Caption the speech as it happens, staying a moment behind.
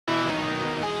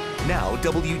Now,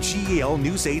 WGAL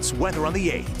News 8's Weather on the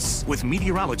 8s with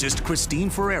meteorologist Christine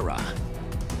Ferreira.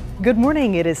 Good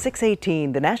morning. It is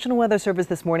 6:18. The National Weather Service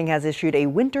this morning has issued a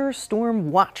winter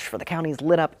storm watch for the counties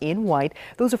lit up in white.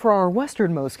 Those are for our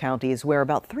westernmost counties, where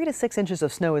about 3 to 6 inches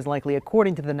of snow is likely,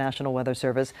 according to the National Weather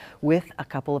Service, with a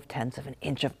couple of tenths of an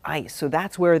inch of ice. So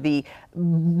that's where the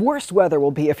worst weather will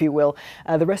be, if you will.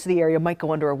 The rest of the area might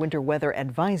go under a winter weather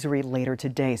advisory later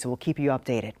today, so we'll keep you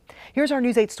updated. Here's our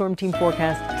News 8 Storm Team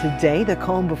forecast today, the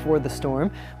calm before the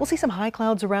storm. We'll see some high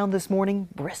clouds around this morning,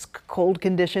 brisk, cold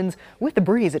conditions. With the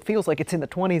breeze, it feels like it's in the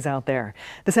 20s out there.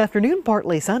 This afternoon,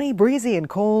 partly sunny, breezy and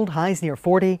cold, highs near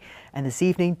 40. And this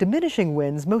evening, diminishing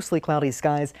winds, mostly cloudy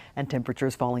skies, and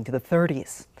temperatures falling to the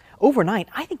 30s. Overnight,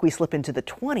 I think we slip into the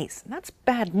 20s. That's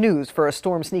bad news for a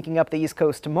storm sneaking up the East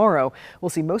Coast tomorrow.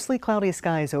 We'll see mostly cloudy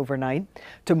skies overnight.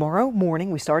 Tomorrow morning,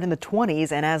 we start in the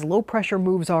 20s, and as low pressure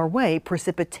moves our way,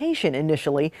 precipitation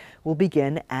initially will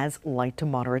begin as light to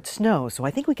moderate snow. So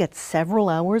I think we get several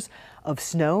hours of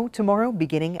snow tomorrow,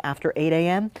 beginning after 8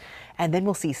 a.m., and then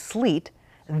we'll see sleet,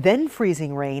 then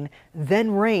freezing rain,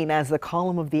 then rain as the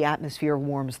column of the atmosphere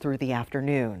warms through the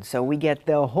afternoon. So we get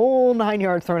the whole 9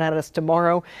 yards thrown at us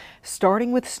tomorrow,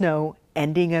 starting with snow,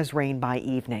 ending as rain by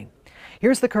evening.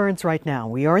 Here's the currents right now.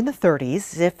 We are in the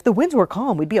 30s. If the winds were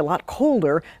calm, we'd be a lot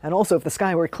colder. And also if the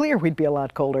sky were clear, we'd be a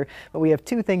lot colder. But we have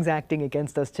two things acting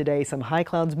against us today. Some high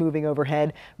clouds moving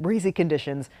overhead, breezy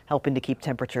conditions helping to keep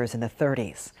temperatures in the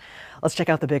 30s. Let's check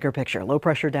out the bigger picture. Low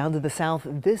pressure down to the south.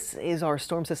 This is our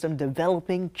storm system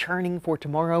developing, churning for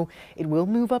tomorrow. It will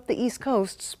move up the East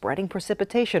Coast, spreading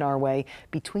precipitation our way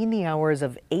between the hours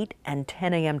of 8 and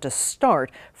 10 a.m. to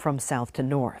start from south to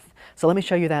north. So let me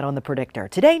show you that on the predictor.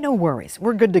 Today, no worries.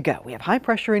 We're good to go. We have high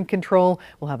pressure in control.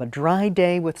 We'll have a dry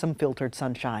day with some filtered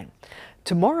sunshine.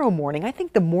 Tomorrow morning, I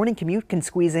think the morning commute can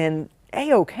squeeze in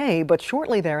A-OK, but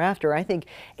shortly thereafter, I think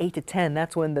 8 to 10,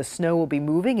 that's when the snow will be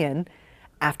moving in.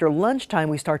 After lunchtime,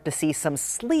 we start to see some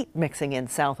sleet mixing in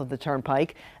south of the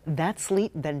turnpike. That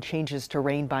sleet then changes to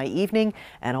rain by evening,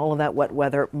 and all of that wet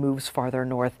weather moves farther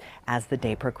north as the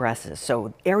day progresses.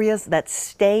 So areas that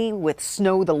stay with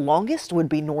snow the longest would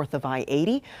be north of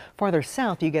I-80. Farther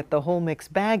south, you get the whole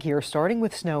mixed bag here, starting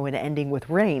with snow and ending with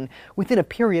rain within a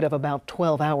period of about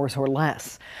 12 hours or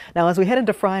less. Now, as we head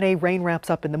into Friday, rain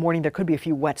wraps up in the morning. There could be a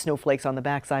few wet snowflakes on the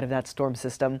backside of that storm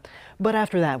system. But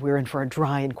after that, we're in for a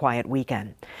dry and quiet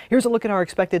weekend. Here's a look at our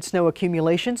expected snow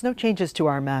accumulations. No changes to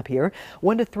our map here.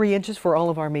 1 to 3 inches for all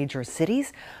of our major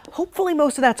cities. Hopefully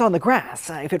most of that's on the grass.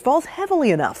 If it falls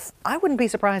heavily enough, I wouldn't be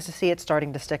surprised to see it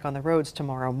starting to stick on the roads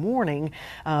tomorrow morning.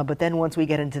 But then once we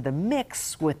get into the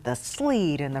mix with the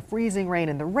sleet and the freezing rain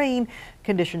and the rain,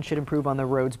 conditions should improve on the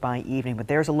roads by evening. But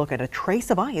there's a look at a trace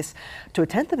of ice to a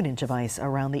tenth of an inch of ice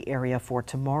around the area for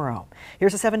tomorrow.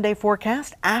 Here's a 7-day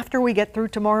forecast. After we get through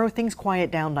tomorrow, things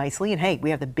quiet down nicely. And hey, we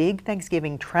have the big Thanksgiving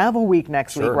travel week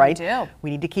next week, right? We do. We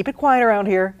need to keep it quiet around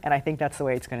here, and I think that's the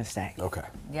way it's going to stay. Okay.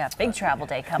 Yeah, big travel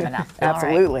day coming up.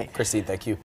 Absolutely. Christine, thank you.